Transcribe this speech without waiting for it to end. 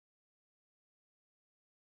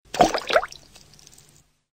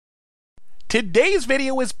Today's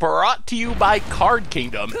video is brought to you by Card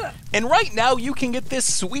Kingdom, and right now you can get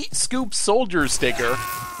this sweet Scoop Soldier sticker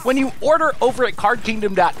when you order over at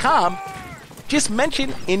cardkingdom.com. Just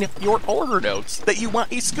mention in your order notes that you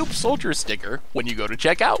want a Scoop Soldier sticker when you go to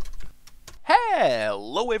checkout.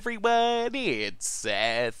 Hello everyone, it's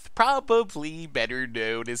Seth, probably better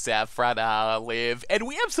known as Saffron Olive, and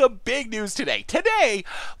we have some big news today. Today,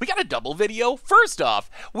 we got a double video. First off,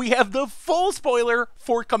 we have the full spoiler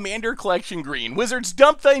for Commander Collection Green. Wizards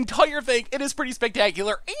dumped the entire thing. It is pretty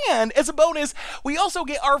spectacular, and as a bonus, we also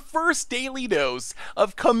get our first daily dose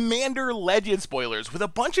of Commander Legend spoilers, with a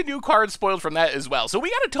bunch of new cards spoiled from that as well. So we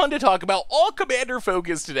got a ton to talk about, all Commander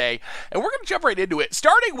focused today, and we're going to jump right into it,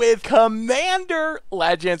 starting with Commander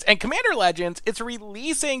Legends. And Commander Legends, it's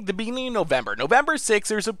releasing the beginning of November. November 6th,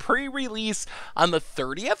 there's a pre-release on the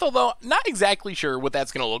 30th, although not exactly sure what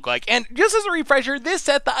that's going to look like. And just as a refresher, this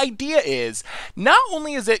set, the idea is, not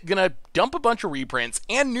only is it going to dump a bunch of reprints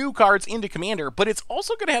and new cards into Commander, but it's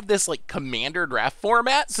also going to have this like Commander draft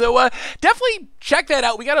format. So definitely check that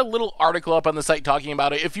out. We got a little article up on the site talking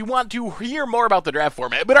about it if you want to hear more about the draft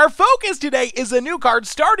format. But our focus today is a new card,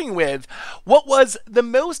 starting with what was the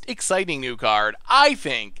most exciting new card I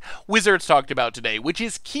think Wizards talked about today, which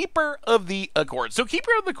is Keeper of the Accord. So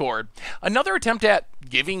Keeper of the Accord, another attempt at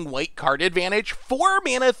giving white card advantage, 4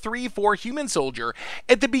 mana 3/4 human soldier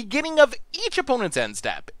at the beginning of each opponent's end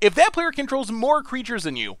step. If that player controls more creatures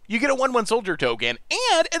than you, you get a 1/1 soldier token,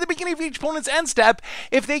 and at the beginning of each opponent's end step,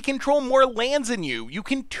 if they control more lands than you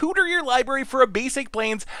can tutor your library for a basic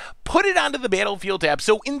plains, put it onto the battlefield tab.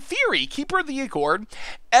 So in theory, Keeper of the Accord,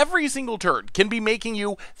 every single turn can be making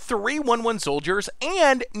you 3 1/1 soldiers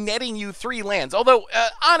and netting you 3 lands. Although,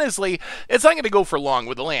 honestly, it's not going to go for long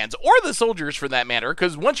with the lands, or the soldiers for that matter,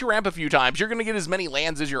 because once you ramp a few times, you're going to get as many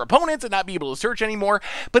lands as your opponents and not be able to search anymore.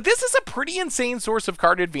 But this is a pretty insane source of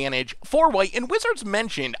card advantage for white, and Wizards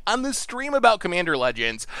mentioned on the stream about Commander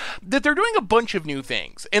Legends that they're doing a bunch of new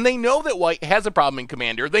things, and they know that white has a problem in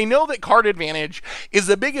Commander. They know that card advantage is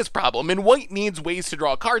the biggest problem, and white needs ways to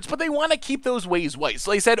draw cards, but they want to keep those ways white.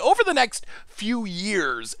 So they said over the next few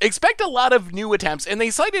years, expect a lot of new attempts, and they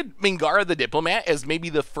cited Mingara the Diplomat as maybe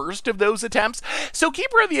the first of those attempts. So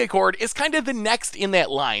Keeper of the Accord is kind of the next in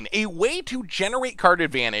that line, a way to generate card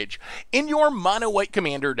advantage in your mono white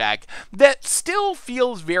Commander deck that still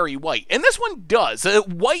feels very white. And this one does.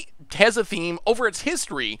 White has a theme over its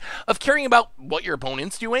history of caring about what your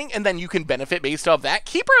opponent's doing, and then you can benefit based off that.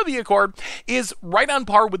 Keeper of the Accord is right on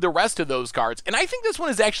par with the rest of those cards, and I think this one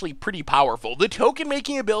is actually pretty powerful. The token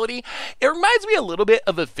making ability, it reminds me a little bit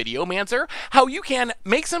of a Videomancer, how you can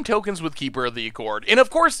make some tokens with Keeper of the Accord. And of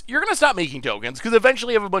course, you're going to stop making tokens because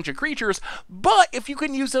eventually you have a bunch of creatures, but if you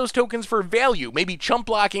can use those tokens for value, maybe chump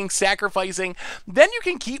blocking, sacrificing, then you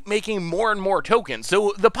can keep making more and more tokens.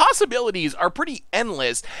 So the possibilities are pretty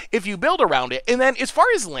endless if you build around it. And then as far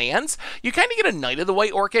as lands, you kind of get a Knight of the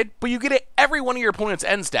White Orchid, but you get it every one of your opponent's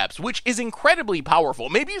end steps, which is incredibly powerful.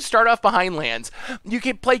 Maybe you start off behind lands, you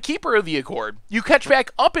can play Keeper of the Accord, you catch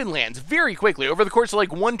back up in lands very quickly over the course of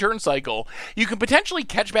like one turn cycle. You can potentially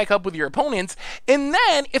catch back up with your opponents, and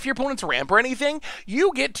then if your opponents ramp or anything,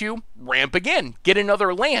 you get to ramp again, get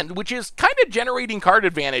another land, which is kind of generating card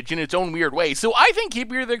advantage in its own weird way. So I think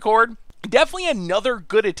Keeper of the Accord, definitely another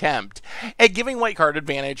good attempt at giving white card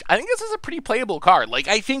advantage. I think this is a pretty playable card. Like,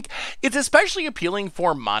 I think it's especially appealing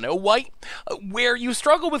for mono white, where you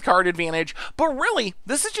struggle with card advantage, but really,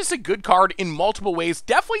 this is just a good card in multiple ways.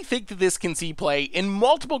 Definitely think that this can see play in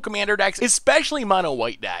multiple Commander decks, especially mono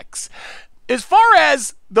white decks. As far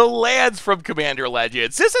as the lands from Commander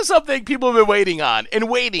Legends, this is something people have been waiting on and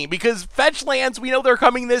waiting, because fetch lands, we know they're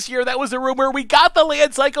coming this year. That was a rumor. We got the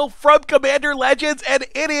land cycle from Commander Legends, and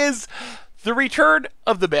it is the return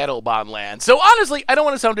of the Battle Bond land. So honestly, I don't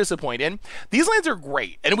want to sound disappointed. These lands are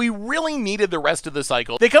great, and we really needed the rest of the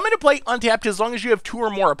cycle. They come into play untapped as long as you have 2 or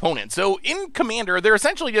more opponents. So in Commander, they're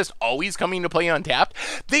essentially just always coming to play untapped.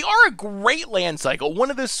 They are a great land cycle, one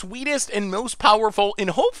of the sweetest and most powerful and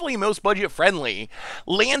hopefully most budget-friendly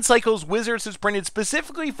land cycles Wizards has printed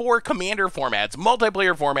specifically for Commander formats,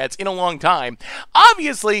 multiplayer formats in a long time.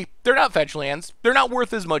 Obviously, they're not fetch lands. They're not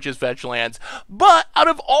worth as much as fetch lands, but out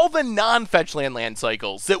of all the non-fetch land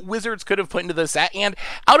cycles that Wizards could have put into the set, and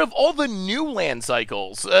out of all the new land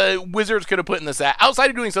cycles Wizards could have put in the set, outside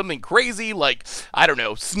of doing something crazy like, I don't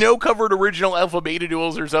know, snow-covered original alpha beta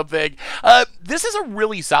duels or something, this is a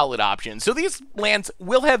really solid option. So these lands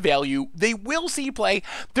will have value. They will see play.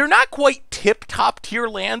 They're not quite tip-top tier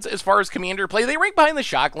lands as far as Commander play. They rank behind the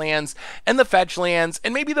shock lands and the fetch lands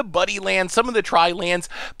and maybe the buddy lands, some of the try lands,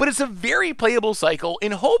 but it's a very playable cycle,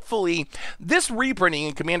 and hopefully this reprinting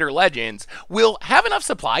in Commander Legends will have have enough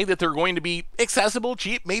supply that they're going to be accessible,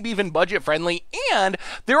 cheap, maybe even budget friendly, and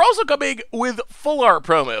they're also coming with full art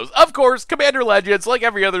promos. Of course, Commander Legends, like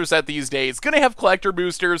every other set these days, gonna have collector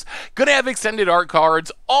boosters, gonna have extended art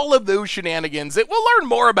cards, all of those shenanigans that we'll learn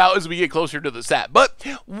more about as we get closer to the set. But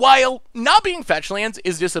while not being fetch lands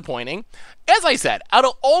is disappointing, as I said, out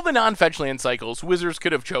of all the non-fetch land cycles Wizards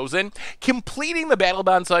could have chosen, completing the Battle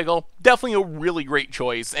Bond cycle, definitely a really great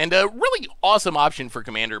choice and a really awesome option for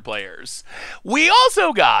Commander players. We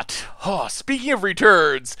also got, speaking of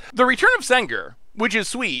returns, the return of Sengir, which is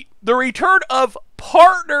sweet. The return of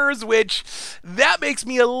partners, which that makes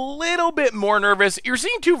me a little bit more nervous. You're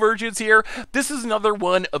seeing two versions here. This is another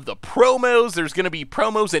one of the promos. There's going to be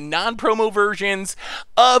promos and non-promo versions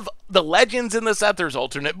of the legends in the set. There's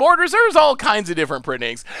alternate borders. There's all kinds of different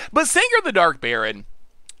printings. But Sengir the Dark Baron,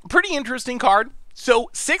 pretty interesting card. So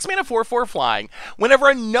 6 mana 4/4 flying. Whenever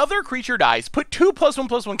another creature dies, put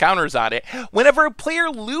 2+1/+1 counters on it. Whenever a player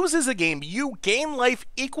loses a game, you gain life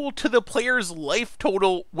equal to the player's life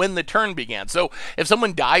total when the turn began. So if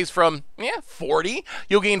someone dies from 40,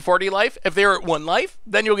 you'll gain 40 life. If they're at 1 life,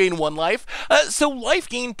 then you'll gain 1 life. So life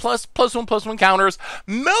gain plus +1/+1 counters.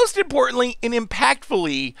 Most importantly and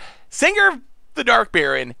impactfully, Sengir the Dark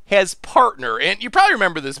Baron has Partner, and you probably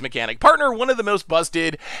remember this mechanic. Partner, one of the most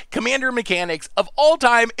busted Commander mechanics of all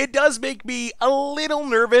time. It does make me a little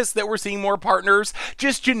nervous that we're seeing more partners.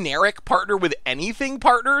 Just generic partner with anything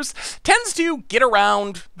partners tends to get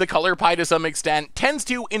around the color pie to some extent, tends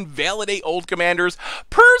to invalidate old commanders.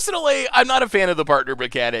 Personally, I'm not a fan of the partner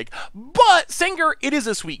mechanic, but Sengir, it is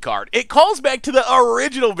a sweet card. It calls back to the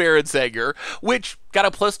original Baron Sengir, which got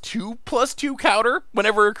a +2/+2 counter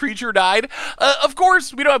whenever a creature died. Of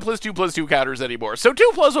course, we don't have +2/+2 counters anymore, so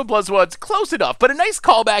 2+1/+1's close enough, but a nice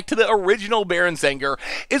callback to the original Baron Sengir.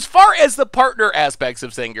 As far as the partner aspects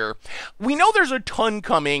of Sengir, we know there's a ton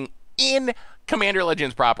coming in Commander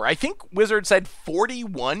Legends proper. I think Wizards said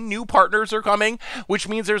 41 new partners are coming, which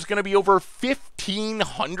means there's going to be over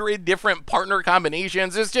 1,500 different partner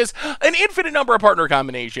combinations. It's just an infinite number of partner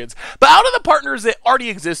combinations. But out of the partners that already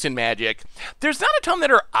exist in Magic, there's not a ton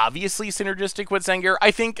that are obviously synergistic with Sengir.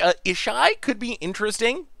 I think Ishai could be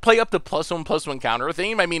interesting. Play up the +1/+1 counter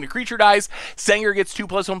theme. I mean, a creature dies, Sengir gets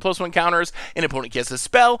 2+1/+1 counters, an opponent gets a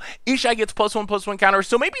spell, Ishai gets +1/+1 counters,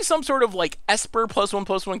 so maybe some sort of like Esper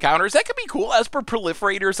 +1/+1 counters. That could be cool, Esper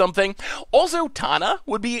Proliferate or something. Also, Tana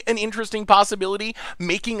would be an interesting possibility,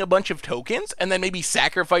 making a bunch of tokens, and then maybe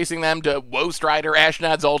sacrificing them to Woe Strider,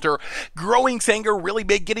 Ashnod's Altar, growing Sengir really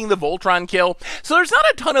big, getting the Voltron kill. So there's not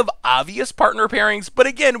a ton of obvious partner pairings, but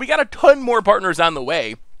again, we got a ton more partners on the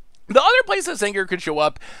way. The other place that Sengir could show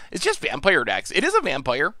up is just vampire decks. It is a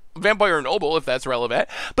vampire noble, if that's relevant,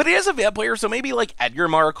 but it is a vampire, so maybe like Edgar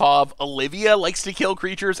Markov, Olivia likes to kill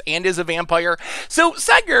creatures and is a vampire. So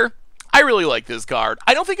Sengir, I really like this card.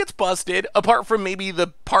 I don't think it's busted, apart from maybe the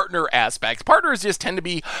partner aspects. Partners just tend to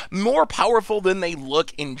be more powerful than they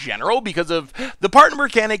look in general because of the partner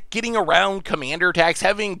mechanic, getting around commander attacks,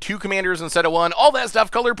 having 2 commanders instead of 1, all that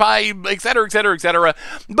stuff, color pie, etc., etc., etc.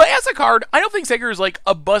 But as a card, I don't think Sengir is like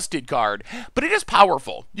a busted card, but it is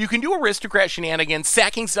powerful. You can do aristocrat shenanigans,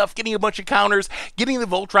 sacking stuff, getting a bunch of counters, getting the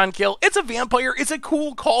Voltron kill. It's a vampire. It's a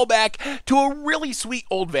cool callback to a really sweet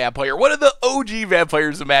old vampire, one of the OG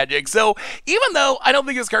vampires of Magic. So even though I don't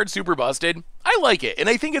think this card's super busted, I like it, and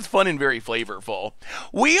I think it's fun and very flavorful.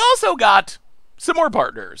 We also got some more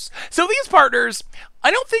partners. So these partners, I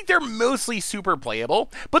don't think they're mostly super playable,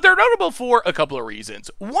 but they're notable for a couple of reasons.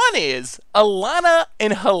 One is Alana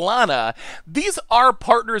and Helana. These are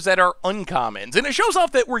partners that are uncommons, and it shows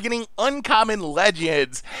off that we're getting uncommon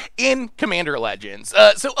legends in Commander Legends.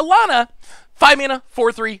 So Alana, 5 mana,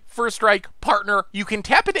 4/3, first strike, partner. You can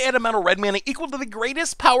tap it to add amount of red mana equal to the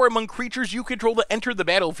greatest power among creatures you control to enter the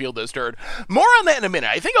battlefield this turn. More on that in a minute.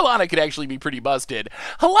 I think Alana could actually be pretty busted.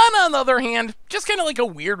 Helana, on the other hand, just kind of like a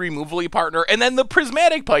weird removal-y partner. And then the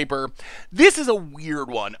Prismatic Piper. This is a weird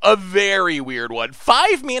one. A very weird one.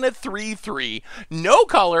 5 mana, 3/3. No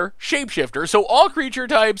color, shapeshifter. So all creature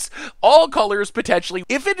types, all colors potentially.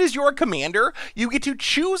 If it is your commander, you get to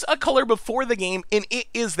choose a color before the game, and it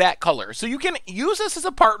is that color. So you can use this as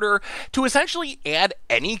a partner to essentially add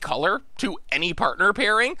any color to any partner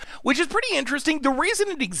pairing, which is pretty interesting. The reason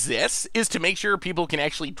it exists is to make sure people can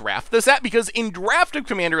actually draft the set, because in Draft of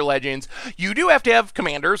Commander Legends, you do have to have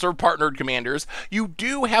commanders or partnered commanders. You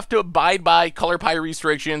do have to abide by color pie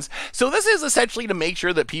restrictions. So this is essentially to make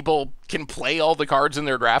sure that people can play all the cards in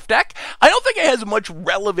their draft deck. I don't think think it has much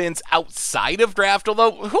relevance outside of draft,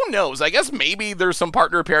 although who knows? I guess maybe there's some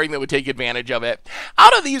partner pairing that would take advantage of it.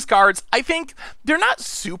 Out of these cards, I think they're not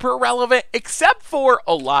super relevant except for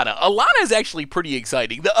Alana. Alana is actually pretty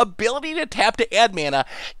exciting. The ability to tap to add mana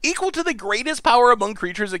equal to the greatest power among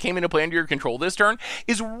creatures that came into play under your control this turn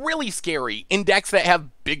is really scary in decks that have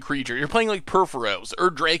big creatures. You're playing like Perforos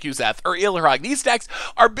or Dracuseth or Ilharog. These decks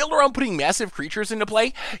are built around putting massive creatures into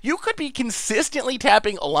play. You could be consistently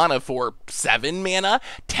tapping Alana for 7 mana,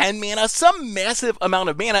 10 mana, some massive amount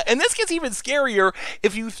of mana, and this gets even scarier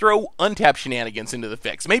if you throw untap shenanigans into the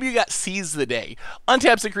fix. Maybe you got Seize the Day.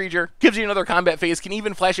 Untaps a creature, gives you another combat phase, can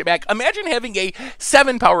even flash it back. Imagine having a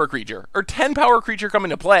 7 power creature or 10 power creature come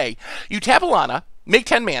into play. You tap Alana, make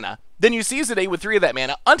 10 mana, then you Seize the Day with 3 of that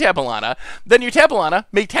mana, untap Alana, then you tap Alana,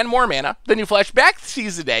 make 10 more mana, then you flash back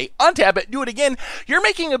Seize the Day, untap it, do it again. You're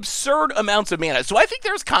making absurd amounts of mana. So I think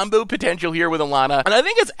there's combo potential here with Alana, and I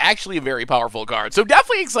think it's actually a very powerful card. So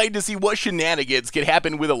definitely excited to see what shenanigans can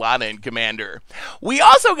happen with Alana in Commander. We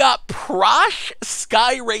also got Prosh,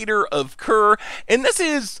 Sky Raider of Kerr, and this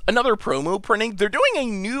is another promo printing. They're doing a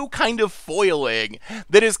new kind of foiling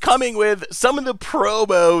that is coming with some of the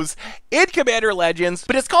promos in Commander Legends,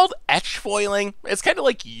 but it's called Etched Foiling. It's kind of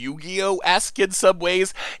like Yu-Gi-Oh-esque in some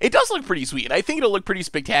ways. It does look pretty sweet, and I think it'll look pretty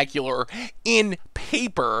spectacular in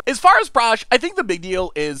paper. As far as Prosh, I think the big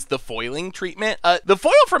deal is the foiling treatment. The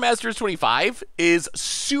foil for Masters 25 is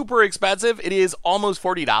super expensive. It is almost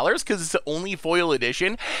 $40 because it's the only foil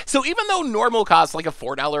edition. So even though normal costs like a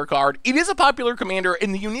 $4 card, it is a popular commander,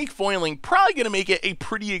 and the unique foiling probably going to make it a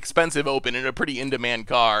pretty expensive open and a pretty in-demand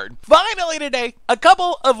card. Finally today, a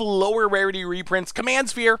couple of lower rarity reprints. Command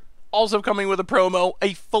Sphere, also coming with a promo,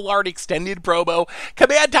 a full art extended promo.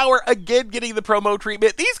 Command Tower, again getting the promo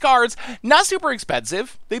treatment. These cards, not super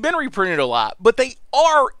expensive. They've been reprinted a lot, but they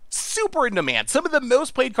are super in demand. Some of the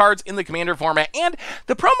most played cards in the Commander format, and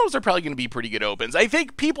the promos are probably going to be pretty good opens. I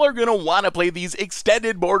think people are going to want to play these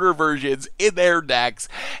extended border versions in their decks,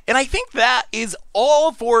 and I think that is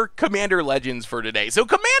all for Commander Legends for today. So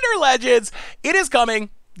Commander Legends, it is coming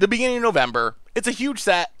the beginning of November. It's a huge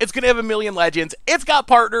set. It's going to have 1 million legends. It's got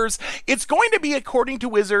partners. It's going to be, according to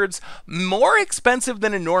Wizards, more expensive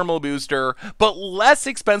than a normal booster, but less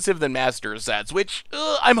expensive than master sets, which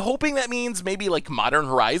I'm hoping that means maybe like Modern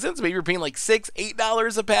Horizons. Maybe you're paying like $6,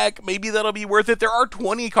 $8 a pack. Maybe that'll be worth it. There are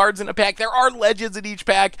 20 cards in a pack. There are legends in each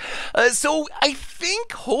pack. So I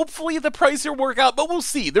think hopefully the price will work out, but we'll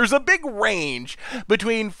see. There's a big range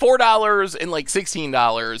between $4 and like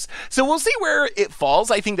 $16. So we'll see where it falls.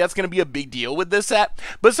 I think that's going to be a big deal with this set,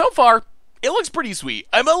 but so far it looks pretty sweet.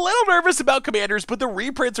 I'm a little nervous about Commanders, but the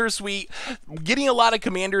reprints are sweet. Getting a lot of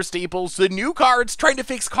Commander staples, the new cards, trying to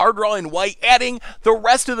fix card draw in white, adding the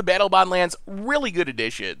rest of the Battle Bond lands, really good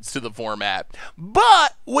additions to the format.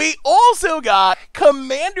 But we also got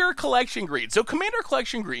Commander Collection Green. So Commander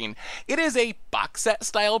Collection Green, it is a box set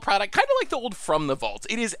style product, kind of like the old From the Vault.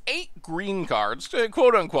 It is 8 green cards,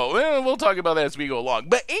 quote unquote. We'll talk about that as we go along,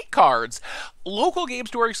 but 8 cards, local game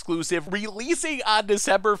store exclusive, releasing on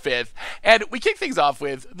December 5th. And we kick things off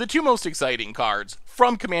with the 2 most exciting cards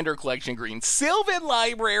from Commander Collection Green, Sylvan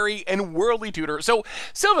Library and Worldly Tutor. So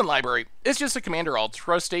Sylvan Library is just a Commander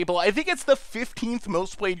Ultra staple. I think it's the 15th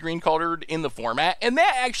most played green card in the format, and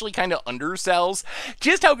that actually kind of undersells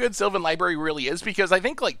just how good Sylvan Library really is, because I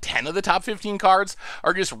think like 10 of the top 15 cards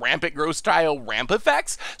are just rampant growth style ramp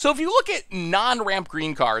effects. So if you look at non-ramp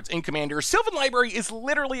green cards in Commander, Sylvan Library is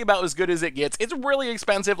literally about as good as it gets. It's really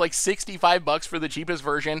expensive, like $65 for the cheapest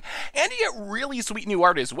version, and you get really sweet new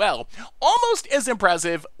art as well. Almost as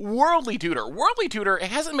impressive, Worldly Tutor. Worldly Tutor,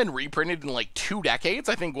 it hasn't been reprinted in like 2 decades.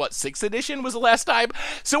 I think, what, 6th edition was the last time?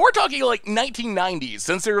 So we're talking like 1990s,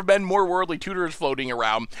 since there have been more Worldly Tutors floating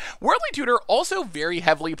around. Worldly Tutor also very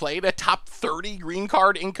heavily played, a top 30 green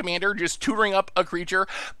card in Commander, just tutoring up a creature,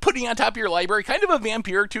 putting on top of your library, kind of a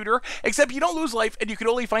vampire tutor, except you don't lose life and you can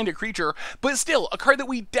only find a creature, but still, a card that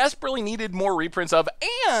we desperately needed more reprints of,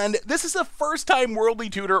 and this is the first time Worldly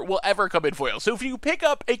Tutor will ever come in foil. So if you pick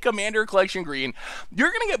up a Commander Collection Green, you're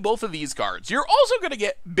going to get both of these cards. You're also going to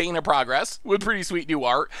get Bane of Progress with pretty sweet new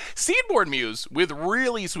art, Seedborn Muse with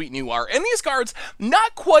really sweet new art, and these cards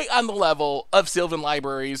not quite on the level of Sylvan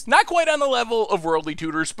Libraries, not quite on the level of Worldly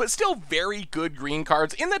Tutors, but still very good green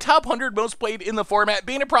cards in the top 100 most played in the format.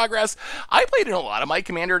 Bane of Progress, I played in a lot of my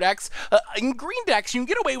Commander decks. In green decks, you can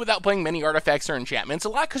get away without playing many artifacts or enchantments, a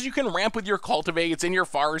lot because you can ramp with your your Cultivates and your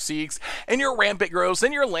Farseeks and your Rampant Growths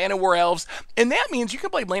and your Llanowar Elves, and that means you can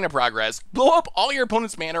play Bane of Progress, blow up all your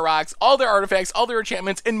opponent's mana rocks, all their artifacts, all their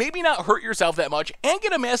enchantments, and maybe not hurt yourself that much, and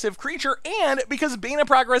get a massive creature, and because Bane of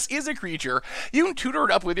Progress is a creature, you can tutor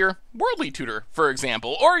it up with your Worldly Tutor, for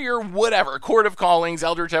example, or your whatever, Court of Callings,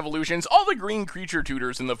 Eldritch Evolutions, all the green creature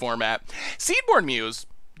tutors in the format. Seedborn Muse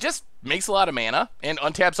just makes a lot of mana and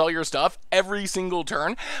untaps all your stuff every single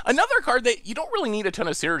turn. Another card that you don't really need a ton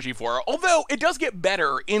of synergy for, although it does get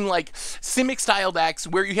better in like Simic style decks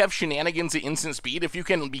where you have shenanigans at instant speed. If you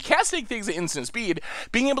can be casting things at instant speed,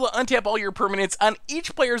 being able to untap all your permanents on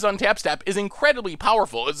each player's untap step is incredibly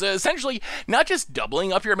powerful. It's essentially not just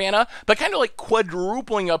doubling up your mana, but kind of like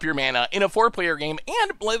quadrupling up your mana in a 4-player game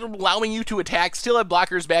and allowing you to attack, still have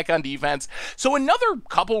blockers back on defense. So another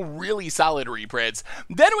couple really solid reprints.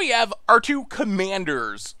 Then we have our 2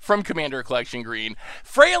 commanders from Commander Collection Green.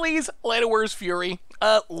 Freyalise Llanowar Fury,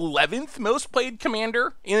 11th most played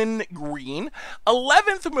commander in green,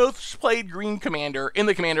 11th most played green commander in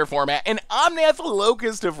the commander format, and Omnath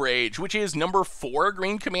Locust of Rage, which is number 4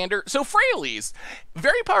 green commander. So Freyalise,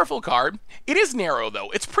 very powerful card. It is narrow though.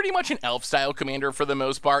 It's pretty much an elf style commander for the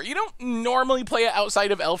most part. You don't normally play it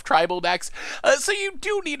outside of elf tribal decks, so you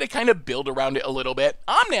do need to kind of build around it a little bit.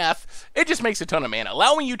 Omnath, it just makes a ton of mana,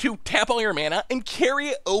 allowing you to tap all your mana and carry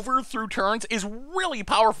it over through turns is really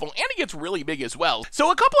powerful, and it gets really big as well.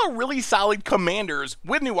 So a couple of really solid commanders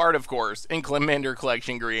with new art, of course, in Commander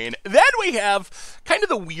Collection Green. Then we have kind of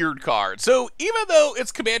the weird card. So even though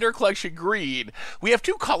it's Commander Collection Green, we have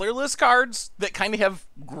 2 colorless cards that kind of have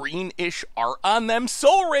greenish art on them,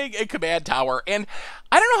 Soul Ring and Command Tower, and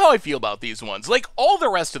I don't know how I feel about these ones. Like all the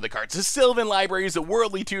rest of the cards, the Sylvan libraries, the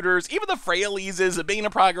Worldly Tutors, even the Freyalises, the Bane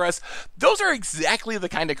of Progress, those are exactly the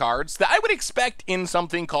kind of cards that I would expect in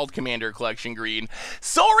something called Commander Collection Green.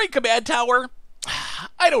 Soul Ring Command Tower,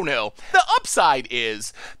 I don't know. The upside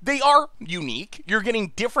is they are unique. You're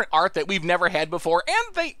getting different art that we've never had before,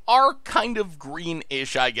 and they are kind of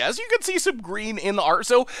greenish, I guess. You can see some green in the art,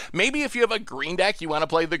 so maybe if you have a green deck, you want to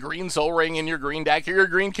play the green Soul Ring in your green deck or your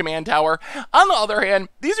green Command Tower. On the other hand,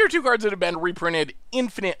 these are 2 cards that have been reprinted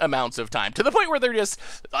infinite amounts of time, to the point where they're just,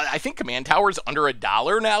 I think Command Tower's under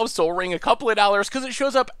 $1 now, Soul Ring a couple of dollars, because it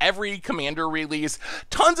shows up every Commander release.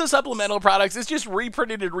 Tons of supplemental products. It's just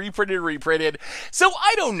reprinted and reprinted and reprinted. So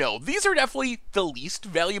I don't know. These are definitely the least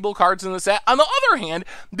valuable cards in the set. On the other hand,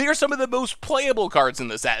 they are some of the most playable cards in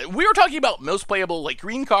the set. We were talking about most playable like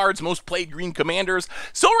green cards, most played green commanders.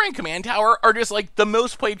 Soul Ring Command Tower are just like the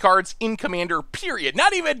most played cards in Commander, period.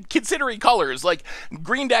 Not even considering colors, like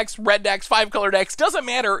green decks, red decks, 5-color decks, doesn't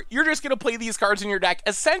matter. You're just going to play these cards in your deck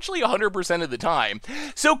essentially 100% of the time.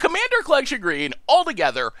 So Commander Collection Green,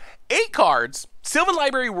 altogether, 8 cards. Sylvan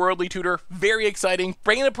Library Worldly Tutor, very exciting.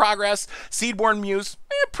 Bane of Progress, Seedborn Muse,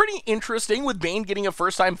 pretty interesting, with Bane getting a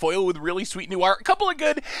first-time foil with really sweet new art. A couple of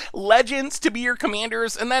good legends to be your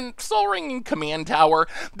commanders, and then Soul Ring and Command Tower.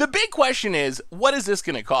 The big question is, what is this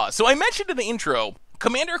going to cost? So I mentioned in the intro,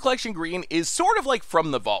 Commander Collection Green is sort of like From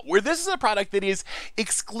the Vault, where this is a product that is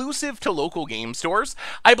exclusive to local game stores.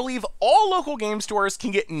 I believe all local game stores can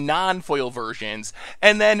get non-foil versions,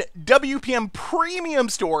 and then WPM premium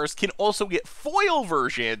stores can also get foil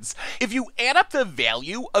versions. If you add up the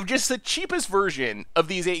value of just the cheapest version of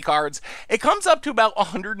these 8 cards, it comes up to about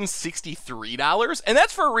 $163, and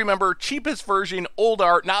that's for, remember, cheapest version, old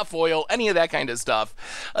art, not foil, any of that kind of stuff.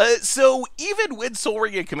 So even with Soul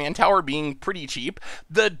Ring and Command Tower being pretty cheap,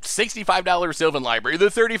 the $65 Sylvan Library, the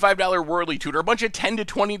 $35 Worldly Tutor, a bunch of $10 to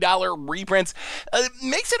 $20 reprints,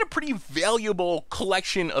 makes it a pretty valuable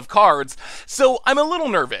collection of cards. So I'm a little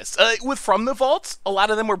nervous. With From the Vaults, a lot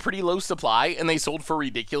of them were pretty low supply, and they sold for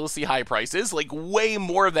ridiculously high prices, like way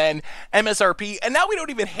more than MSRP, and now we don't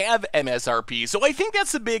even have MSRP. So I think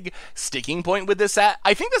that's the big sticking point with this set.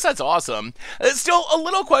 I think this set's awesome. Still a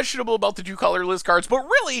little questionable about the 2 colorless cards, but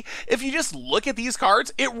really, if you just look at these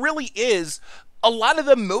cards, it really is a lot of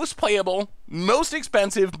the most playable, most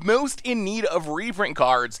expensive, most in need of reprint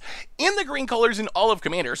cards in the green colors in all of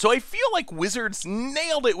Commander. So I feel like Wizards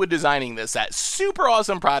nailed it with designing this set. Super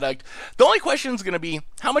awesome product. The only question is going to be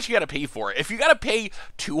how much you got to pay for it. If you got to pay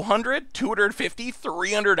 $200, $250,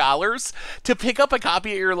 $300 to pick up a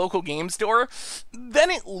copy at your local game store, then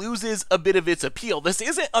it loses a bit of its appeal. This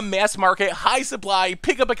isn't a mass market, high supply,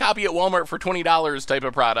 pick up a copy at Walmart for $20 type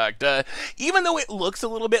of product. Even though it looks a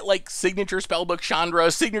little bit like Signature Spellbook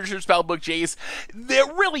Chandra, Signature Spellbook Jade, case, there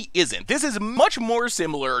really isn't. This is much more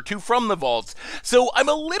similar to From the Vaults, so I'm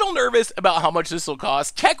a little nervous about how much this will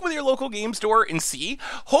cost. Check with your local game store and see.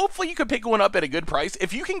 Hopefully you can pick one up at a good price.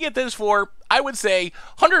 If you can get this for, I would say,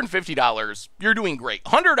 $150, you're doing great.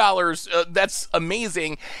 $100, that's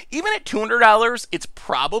amazing. Even at $200, it's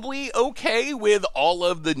probably okay with all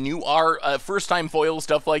of the new art, first-time foil,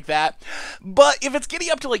 stuff like that. But if it's getting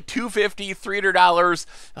up to like $250,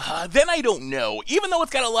 $300, then I don't know. Even though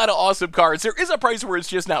it's got a lot of awesome cards, there is a price where it's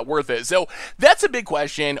just not worth it. So that's a big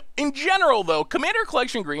question. In general, though, Commander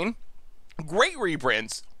Collection Green, great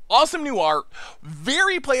reprints, awesome new art,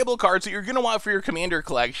 very playable cards that you're going to want for your Commander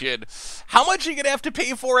collection. How much are you going to have to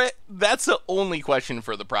pay for it? That's the only question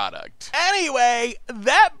for the product. Anyway,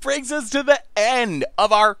 that brings us to the end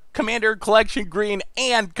of our Commander Collection Green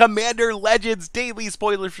and Commander Legends daily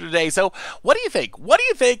spoilers for today. So what do you think? What do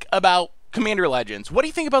you think about Commander Legends? What do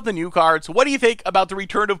you think about the new cards? What do you think about the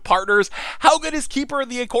return of partners? How good is Keeper of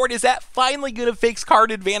the Accord? Is that finally going to fix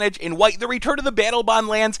card advantage in white? The return of the Battle Bond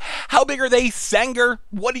lands, how big are they? Sengir,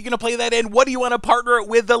 what are you going to play that in? What do you want to partner it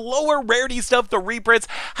with? The lower rarity stuff, the reprints.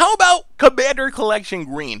 How about Commander Collection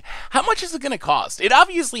Green? How much is it going to cost? It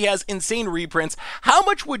obviously has insane reprints. How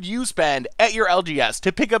much would you spend at your LGS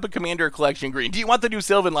to pick up a Commander Collection Green? Do you want the new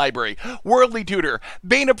Sylvan library? Worldly Tutor?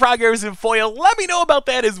 Bane of Progress and Foil? Let me know about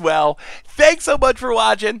that as well. Thanks so much for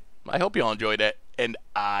watching. I hope you all enjoyed it, and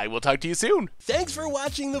I will talk to you soon. Thanks for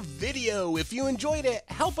watching the video. If you enjoyed it,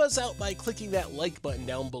 help us out by clicking that like button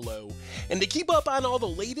down below. And to keep up on all the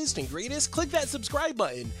latest and greatest, click that subscribe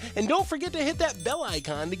button. And don't forget to hit that bell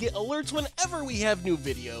icon to get alerts whenever we have new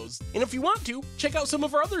videos. And if you want to, check out some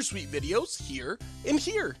of our other sweet videos here and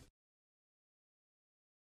here.